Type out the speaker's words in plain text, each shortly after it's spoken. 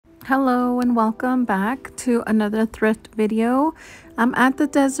Hello and welcome back to another thrift video. I'm at the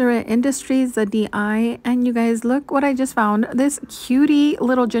Deseret Industries I, and you guys, look what I just found. This cutie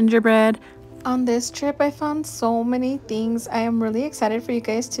little gingerbread. On this trip I found so many things. I am really excited for you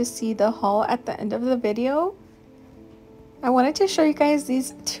guys to see the haul at the end of the video. I wanted to show you guys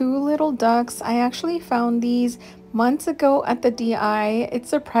these two little ducks. I actually found these months ago at the DI. It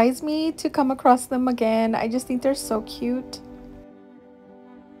surprised me to come across them again. I just think they're so cute.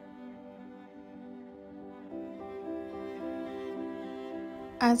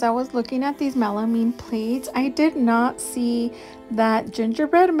 As I was looking at these melamine plates, I did not see that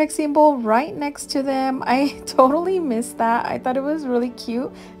gingerbread mixing bowl right next to them. I totally missed that. I thought it was really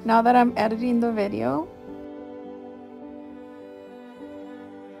cute now that I'm editing the video.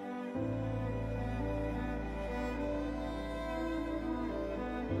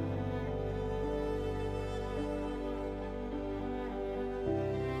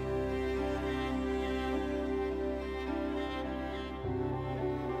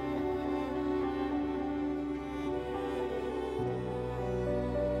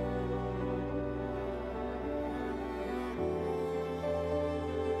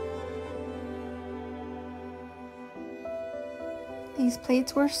 These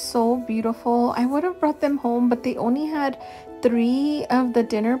plates were so beautiful. I would have brought them home, but they only had 3 of the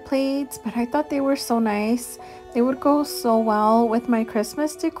dinner plates, but I thought they were so nice. They would go so well with my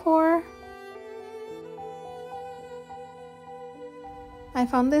Christmas decor. I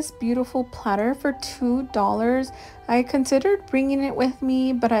found this beautiful platter for $2. I considered bringing it with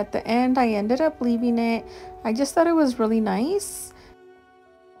me, but at the end I ended up leaving it. I just thought it was really nice.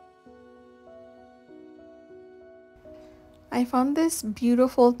 I found this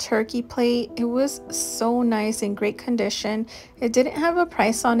beautiful turkey plate. It was so nice, in great condition. It didn't have a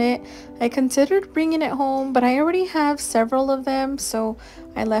price on it. I considered bringing it home, but I already have several of them, so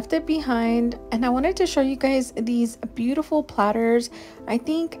I left it behind. And I wanted to show you guys these beautiful platters. I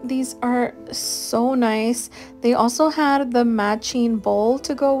think these are so nice. They also had the matching bowl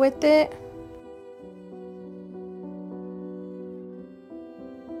to go with it.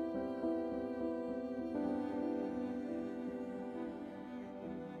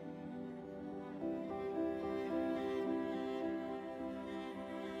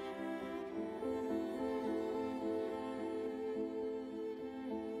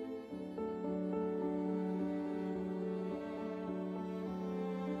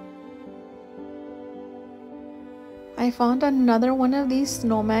 I found another one of these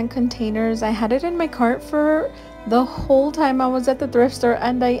snowman containers. I had it in my cart for the whole time I was at the thrift store,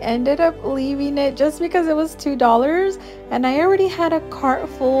 and I ended up leaving it just because it was $2, and I already had a cart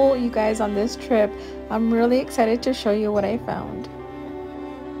full, you guys, on this trip. I'm really excited to show you what I found.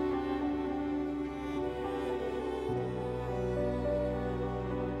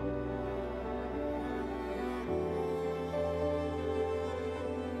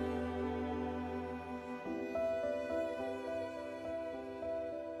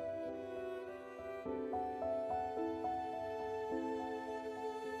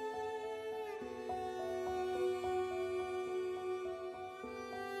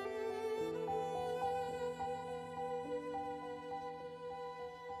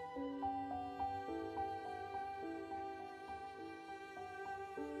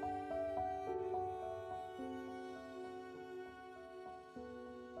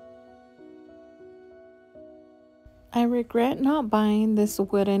 I regret not buying this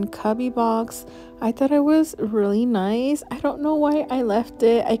wooden cubby box. I thought it was really nice. I don't know why I left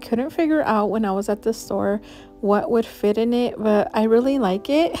it. I couldn't figure out when I was at the store what would fit in it, but I really like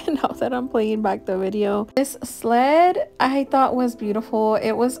it now that I'm playing back the video. This sled I thought was beautiful.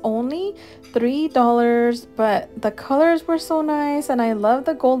 It was only $3, but the colors were so nice, and I love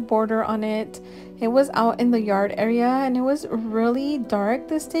the gold border on it. It was out in the yard area, and it was really dark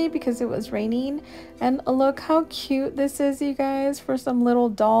this day because it was raining. And look how cute this is, you guys, for some little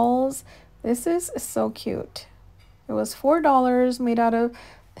dolls. This is so cute. It was $4, made out of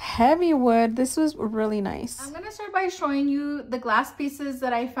heavy wood. This was really nice. I'm gonna start by showing you the glass pieces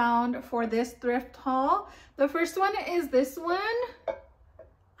that I found for this thrift haul. The first one is this one.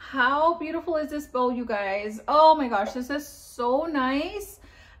 How beautiful is this bowl, you guys? Oh my gosh, this is so nice.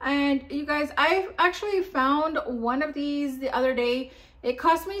 And you guys, I actually found one of these the other day. It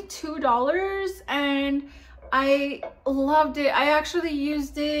cost me $2 and I loved it. I actually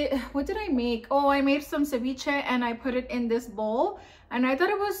used it. What did I make? Oh, I made some ceviche and I put it in this bowl, and I thought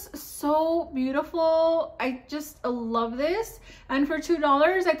it was so beautiful. I just love this. And for $2,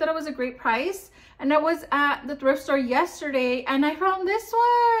 I thought it was a great price. And I was at the thrift store yesterday and I found this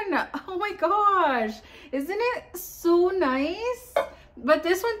one. Oh my gosh, isn't it so nice? But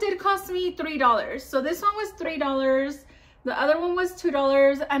this one did cost me $3. So this one was $3. The other one was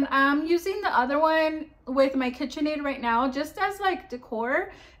 $2, and I'm using the other one with my KitchenAid right now just as like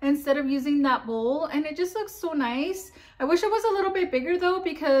decor instead of using that bowl, and it just looks so nice. I wish it was a little bit bigger though,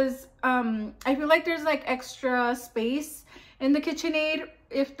 because I feel like there's like extra space in the KitchenAid.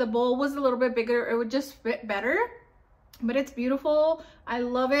 If the bowl was a little bit bigger, it would just fit better. But it's beautiful. I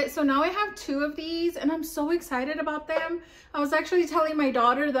love it. So now I have 2 of these and I'm so excited about them. I was actually telling my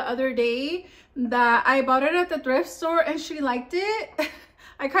daughter the other day that I bought it at the thrift store and she liked it.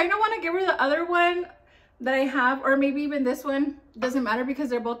 I kind of want to give her the other one that I have, or maybe even this one. Doesn't matter because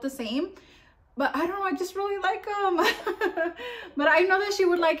they're both the same. But I don't know, I just really like them. But I know that she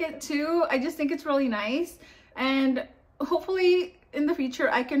would like it too. I just think it's really nice. And hopefully in the future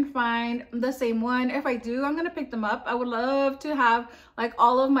I can find the same one. If I do, I'm gonna pick them up. I would love to have like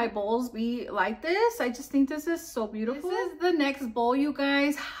all of my bowls be like this. I just think this is so beautiful. This is the next bowl, you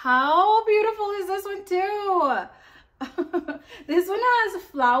guys. How beautiful is this one too? This one has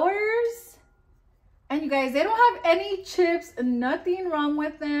flowers, and you guys, they don't have any chips, nothing wrong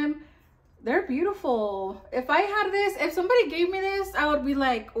with them. They're beautiful. If I had this, if somebody gave me this, I would be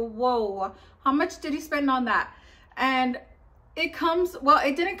like, whoa, how much did he spend on that? And it comes, well,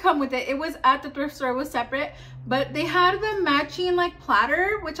 it didn't come with it. It was at the thrift store, it was separate, but they had the matching like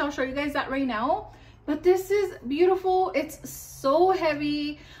platter, which I'll show you guys that right now. But this is beautiful. It's so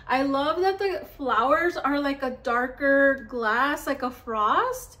heavy. I love that the flowers are like a darker glass, like a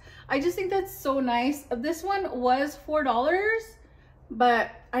frost. I just think that's so nice. This one was $4,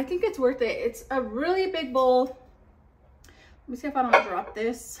 but I think it's worth it. It's a really big bowl. Let me see if I don't drop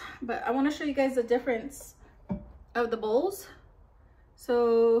this, but I want to show you guys the difference of the bowls.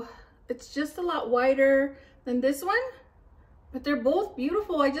 So it's just a lot wider than this one, but they're both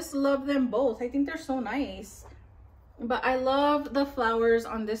beautiful. I just love them both. I think they're so nice. But I love the flowers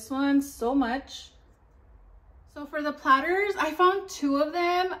on this one so much. So for the platters, I found 2 of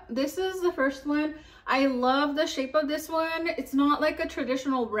them. This is the first one. I love the shape of this one. It's not like a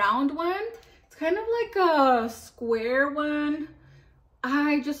traditional round one. It's kind of like a square one.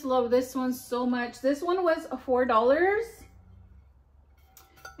 I just love this one so much. This one was $4.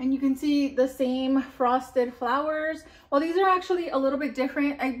 And you can see the same frosted flowers. Well, these are actually a little bit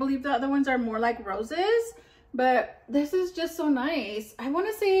different. I believe the other ones are more like roses, but this is just so nice. I want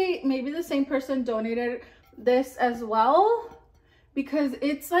to say maybe the same person donated this as well, because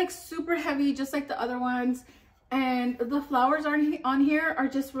it's like super heavy, just like the other ones. And the flowers on here are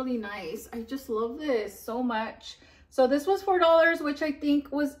just really nice. I just love this so much. So this was $4, which I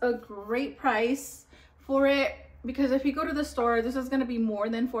think was a great price for it, because if you go to the store, this is going to be more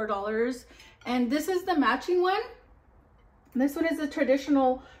than $4. And this is the matching one. This one is a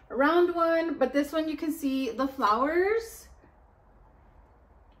traditional round one, but this one you can see the flowers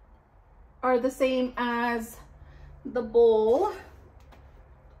are the same as the bowl.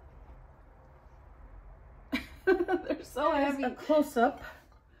 They're so heavy. A close up.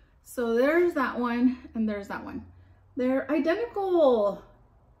 So there's that one and there's that one. They're identical.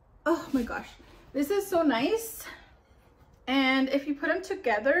 Oh my gosh. This is so nice. And if you put them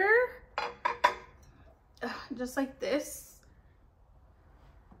together, just like this,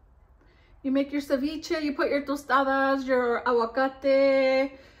 you make your ceviche, you put your tostadas, your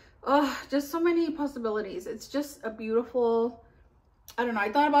aguacate. Oh, just so many possibilities. It's just a beautiful, I don't know.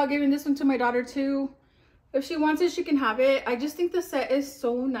 I thought about giving this one to my daughter too. If she wants it, she can have it. I just think the set is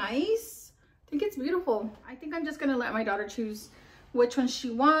so nice. I think it's beautiful. I think I'm just gonna let my daughter choose which one she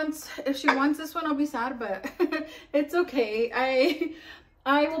wants. If she wants this one, I'll be sad, but it's okay.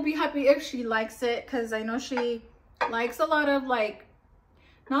 I will be happy if she likes it, because I know she likes a lot of like,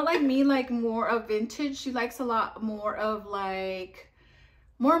 not like me, like more of vintage. She likes a lot more of like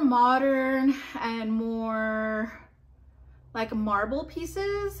more modern and more like marble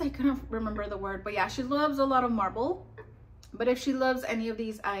pieces. I couldn't remember the word, but yeah, she loves a lot of marble. But if she loves any of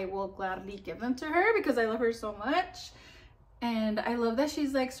these, I will gladly give them to her because I love her so much. And I love that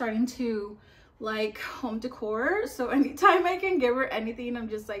she's like starting to like home decor. So anytime I can give her anything, I'm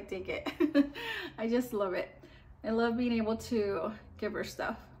just like, take it. I just love it. I love being able to give her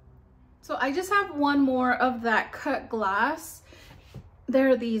stuff. So I just have one more of that cut glass. There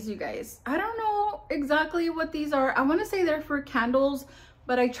are these, you guys. I don't know exactly what these are. I want to say they're for candles,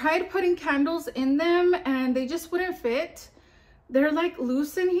 but I tried putting candles in them and they just wouldn't fit. They're like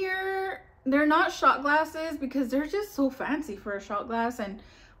loose in here. They're not shot glasses because they're just so fancy for a shot glass. And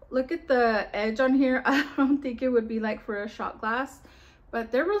look at the edge on here. I don't think it would be like for a shot glass,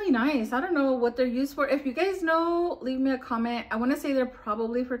 but they're really nice. I don't know what they're used for. If you guys know, leave me a comment. I want to say they're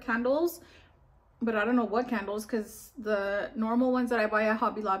probably for candles. but I don't know what candles, because the normal ones that I buy at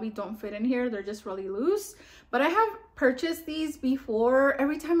Hobby Lobby don't fit in here. They're just really loose. But I have purchased these before.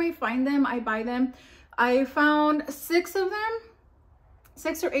 Every time I find them, I buy them. I found 6 of them,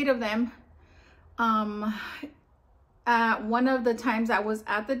 6 or 8 of them at one of the times I was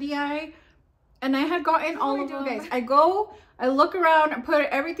at the DI, and I had gotten all of them. Guys, I look around and put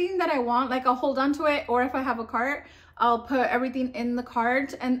everything that I want, like I'll hold on to it, or if I have a cart, I'll put everything in the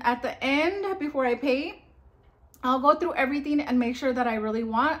cart, and at the end, before I pay, I'll go through everything and make sure that I really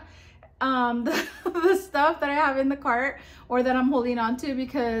want the stuff that I have in the cart or that I'm holding on to,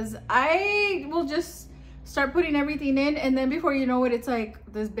 because I will just start putting everything in, and then before you know it, it's like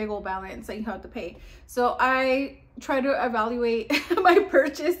this big old balance that you have to pay. So I try to evaluate my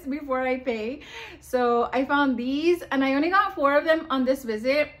purchase before I pay. So I found these, and I only got 4 of them on this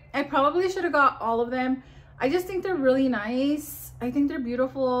visit. I probably should have got all of them. I just think they're really nice. I think they're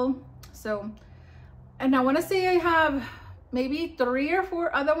beautiful. So, and I want to say I have maybe 3 or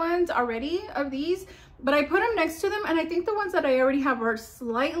 4 other ones already of these, but I put them next to them, and I think the ones that I already have are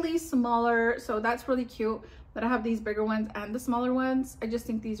slightly smaller. So that's really cute that I have these bigger ones and the smaller ones. I just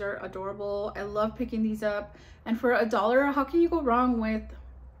think these are adorable. I love picking these up. And for $1, how can you go wrong with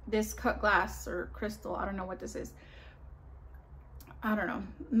this cut glass or crystal? I don't know what this is. I don't know.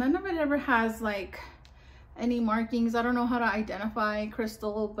 None of it ever has like any markings. I don't know how to identify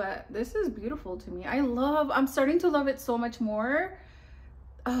crystal, but this is beautiful to me. I'm starting to love it so much more.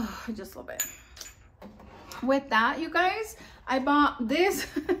 Oh, I just love it. With that, you guys, I bought this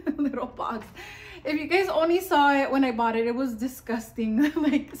little box. If you guys only saw it when I bought it, it was disgusting.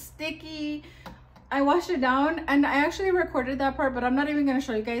 Like sticky. I washed it down, and I actually recorded that part, but I'm not even gonna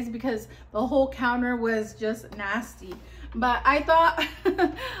show you guys because the whole counter was just nasty. But I thought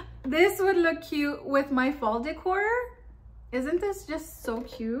this would look cute with my fall decor. Isn't this just so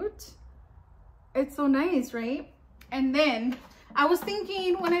cute? It's so nice, right? And then I was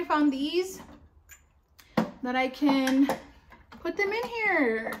thinking when I found these that I can put them in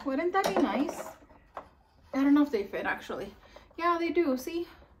here. Wouldn't that be nice? I don't know if they fit actually. Yeah, they do, see?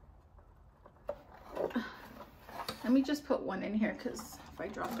 Let me just put one in here, because if I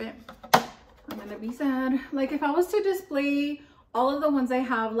drop it, I'm gonna be sad. Like if I was to display all of the ones I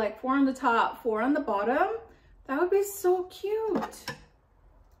have, like 4 on the top, 4 on the bottom, that would be so cute.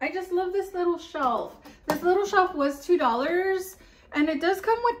 I just love this little shelf. This little shelf was $2, and it does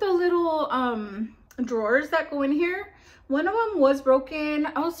come with the little drawers that go in here. One of them was broken.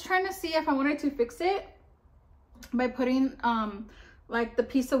 I was trying to see if I wanted to fix it by putting like the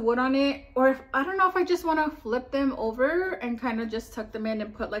piece of wood on it, or if I don't know if I just want to flip them over and kind of just tuck them in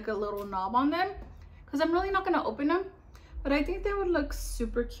and put like a little knob on them, because I'm really not going to open them. But I think they would look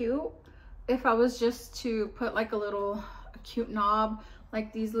super cute if I was just to put like a cute knob,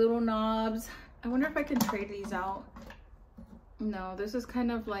 like these little knobs. I wonder if I can trade these out. No, this is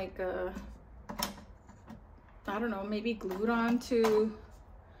kind of like a, I don't know, maybe glued on to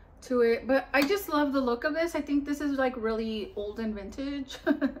it, but I just love the look of this. I think this is like really old and vintage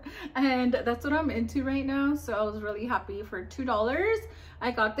and that's what I'm into right now. So I was really happy. For $2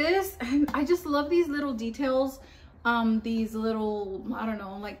 I got this, and I just love these little details. These little, I don't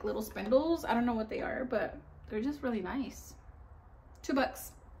know, like little spindles. I don't know what they are, but they're just really nice.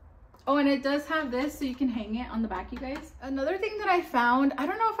 $2. Oh, and it does have this so you can hang it on the back, you guys. Another thing that I found, I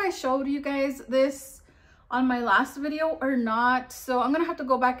don't know if I showed you guys this on my last video or not, so I'm gonna have to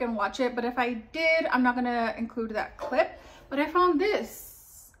go back and watch it, but if I did, I'm not gonna include that clip. But I found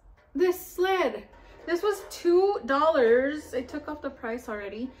this sled. This was $2. I took off the price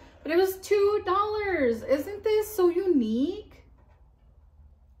already, but it was $2. Isn't this so unique?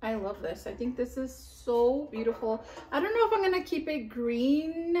 I love this. I think this is so beautiful. I don't know if I'm gonna keep it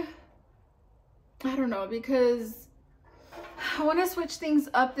green. I don't know, because I want to switch things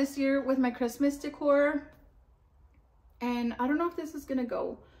up this year with my Christmas decor, and I don't know if this is gonna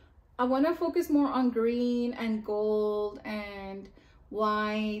go. I want to focus more on green and gold and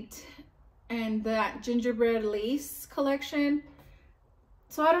white and that gingerbread lace collection.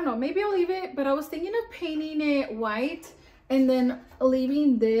 So I don't know, maybe I'll leave it, but I was thinking of painting it white and then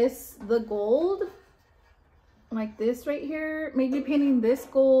leaving this the gold, like this right here. Maybe painting this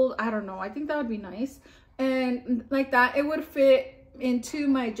gold. I don't know, I think that would be nice, and like that it would fit into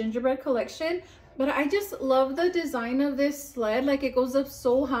my gingerbread collection. But I just love the design of this sled. Like it goes up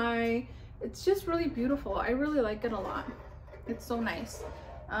so high. It's just really beautiful. I really like it a lot. It's so nice.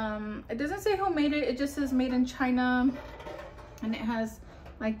 It doesn't say who made it, it just says made in China, and it has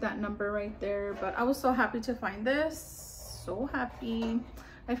like that number right there. But I was so happy to find this, so happy.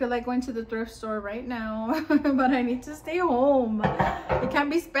 I feel like going to the thrift store right now, but I need to stay home. I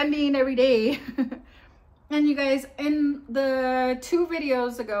can't be spending every day. And you guys, in the 2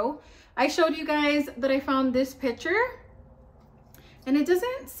 videos ago, I showed you guys that I found this picture. And it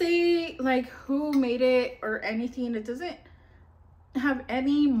doesn't say like who made it or anything. It doesn't have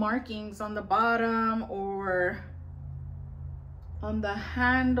any markings on the bottom or on the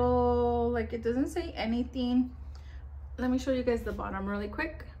handle. Like, it doesn't say anything. Let me show you guys the bottom really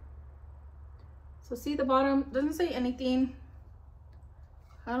quick. So see the bottom, doesn't say anything.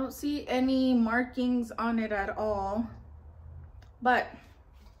 I don't see any markings on it at all. But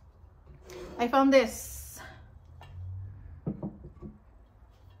I found this.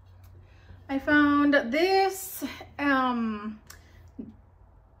 I found this, I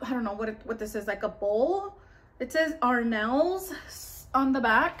don't know what this is, like a bowl. It says Arnell's on the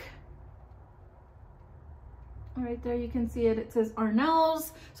back. Right there, you can see it. It says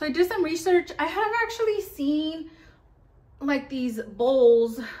Arnell's. So I did some research. I have actually seen like these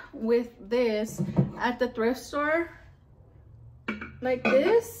bowls with this at the thrift store, like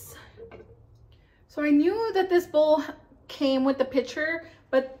this. So I knew that this bowl came with the picture,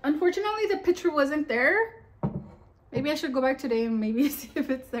 but unfortunately the picture wasn't there. Maybe I should go back today and maybe see if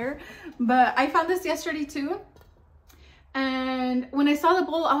it's there. But I found this yesterday too. And when I saw the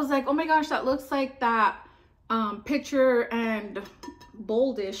bowl, I was like, oh my gosh, that looks like that picture and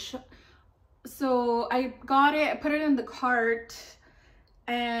bowl dish. So I got it, I put it in the cart,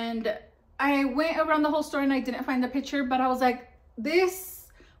 and I went around the whole store and I didn't find the picture, but I was like, this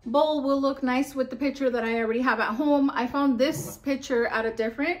bowl will look nice with the picture that I already have at home. I found this picture at a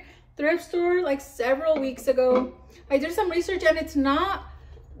different thrift store like several weeks ago. I did some research and it's not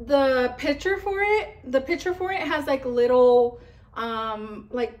the picture for it. The picture for it has like little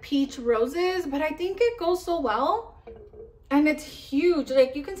like peach roses, but I think it goes so well. And it's huge.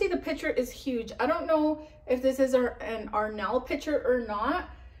 Like, you can see the picture is huge. I don't know if this is an Arnell picture or not.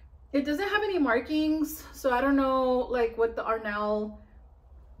 It doesn't have any markings, so I don't know like what the Arnell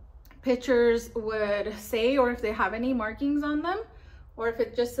pictures would say, or if they have any markings on them, or if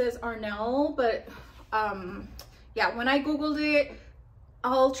it just says Arnell. But yeah, when I googled it,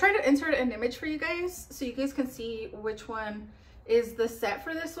 I'll try to insert an image for you guys so you guys can see which one is the set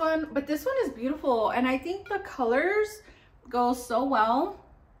for this one. But this one is beautiful, and I think the colors go so well.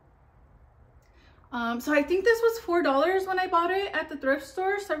 So I think this was $4 when I bought it at the thrift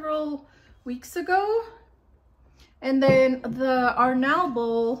store several weeks ago. And then the Arnell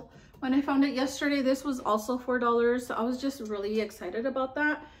bowl, when I found it yesterday, this was also $4. So I was just really excited about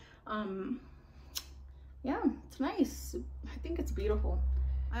that. Yeah, it's nice. I think it's beautiful.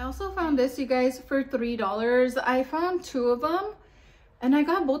 I also found this, you guys, for $3. I found 2 of them and I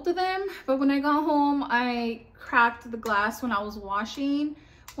got both of them, but when I got home, I cracked the glass when I was washing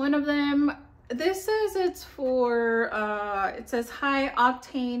one of them. This says it's for, it says high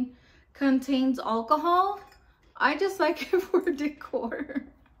octane, contains alcohol. I just like it for decor.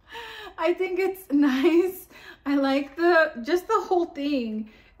 I think it's nice. I like just the whole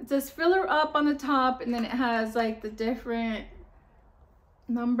thing. It says fill her up on the top, and then it has like the different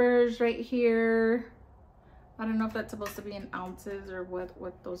numbers right here. I don't know if that's supposed to be in ounces or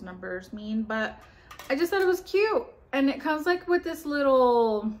what those numbers mean, but I just thought it was cute. And it comes like with this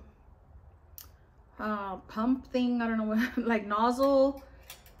little pump thing. I don't know what, like nozzle.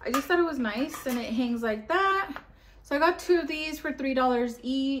 I just thought it was nice, and it hangs like that. So I got 2 of these for $3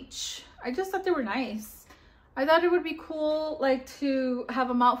 each. I just thought they were nice. I thought it would be cool like to have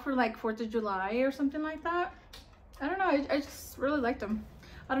them out for like 4th of July or something like that. I don't know, I just really liked them.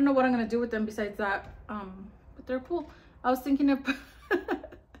 I don't know what I'm gonna do with them besides that, but they're cool. I was thinking of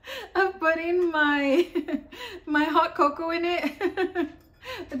of putting my my hot cocoa in it.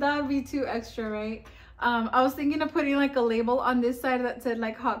 That would be too extra, right? I was thinking of putting like a label on this side that said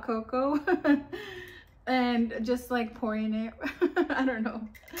like hot cocoa and just like pouring it. I don't know,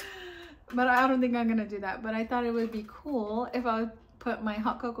 but I don't think I'm gonna do that. But I thought it would be cool if I would put my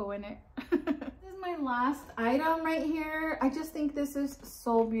hot cocoa in it. This is my last item right here. I just think this is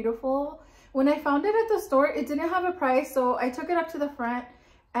so beautiful. When I found it at the store, it didn't have a price, so I took it up to the front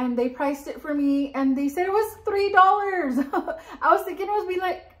and they priced it for me, and they said it was $3. I was thinking it would be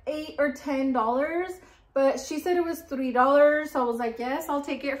like $8 or $10, but she said it was $3. So I was like, yes, I'll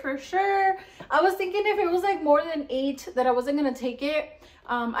take it for sure. I was thinking if it was like more than $8 that I wasn't gonna take it.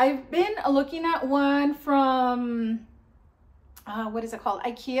 I've been looking at one from what is it called,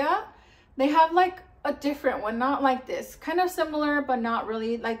 IKEA. They have like a different one, not like this, kind of similar but not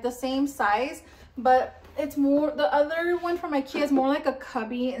really, like the same size, but it's more, the other one from IKEA is more like a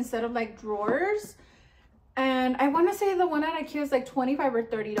cubby instead of like drawers. And I want to say the one at IKEA is like $25 or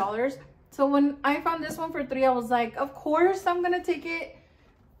 $30. So when I found this one for $3, I was like, of course I'm gonna take it.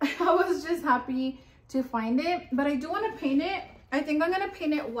 I was just happy to find it, but I do want to paint it. I think I'm gonna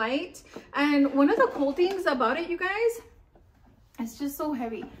paint it white. And one of the cool things about it, you guys, it's just so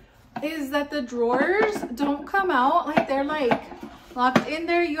heavy, is that the drawers don't come out. Like, they're like locked in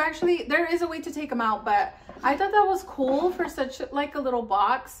there. You actually, there is a way to take them out, but I thought that was cool for such like a little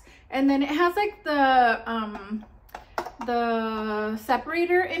box. And then it has like the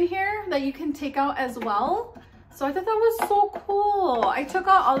separator in here that you can take out as well. So I thought that was so cool. I took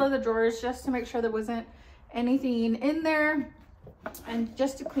out all of the drawers just to make sure there wasn't anything in there and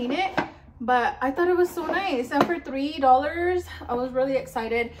just to clean it. But I thought it was so nice. And for $3, I was really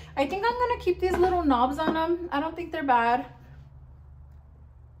excited. I think I'm gonna keep these little knobs on them. I don't think they're bad.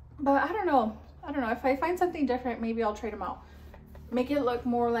 But I don't know. If I find something different, maybe I'll trade them out. Make it look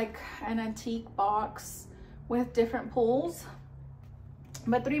more like an antique box with different pulls.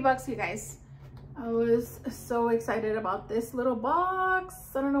 But $3, you guys. I was so excited about this little box.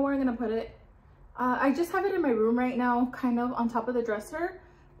 I don't know where I'm gonna put it. I just have it in my room right now, kind of on top of the dresser,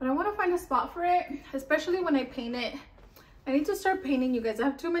 but I want to find a spot for it, especially when I paint it. I need to start painting, you guys. I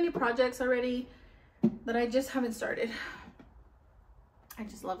have too many projects already that I just haven't started. I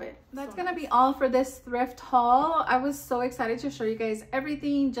just love it. That's gonna be all for this thrift haul. I was so excited to show you guys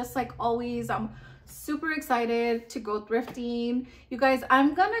everything, just like always. I'm super excited to go thrifting, you guys.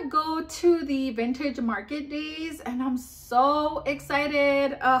 I'm gonna go to the vintage market days and I'm so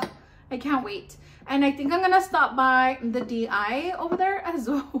excited. I can't wait. And I think I'm gonna stop by the DI over there as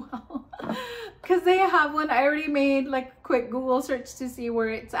well, because they have one. I already made like a quick Google search to see where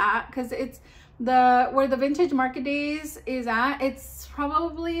it's at, because it's where the vintage market days is at. It's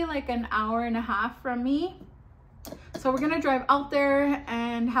probably like an hour and a half from me. So we're gonna drive out there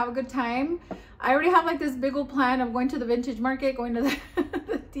and have a good time. I already have like this big old plan of going to the vintage market, going to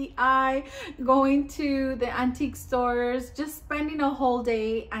the DI, going to the antique stores, just spending a whole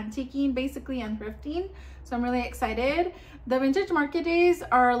day antiquing basically and thrifting. So I'm really excited. The vintage market days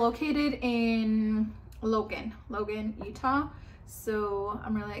are located in Logan, Utah. So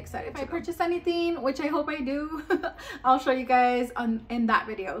I'm really excited. If I purchase anything, which I hope I do, I'll show you guys in that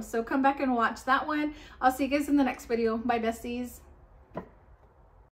video. So come back and watch that one. I'll see you guys in the next video. Bye, besties.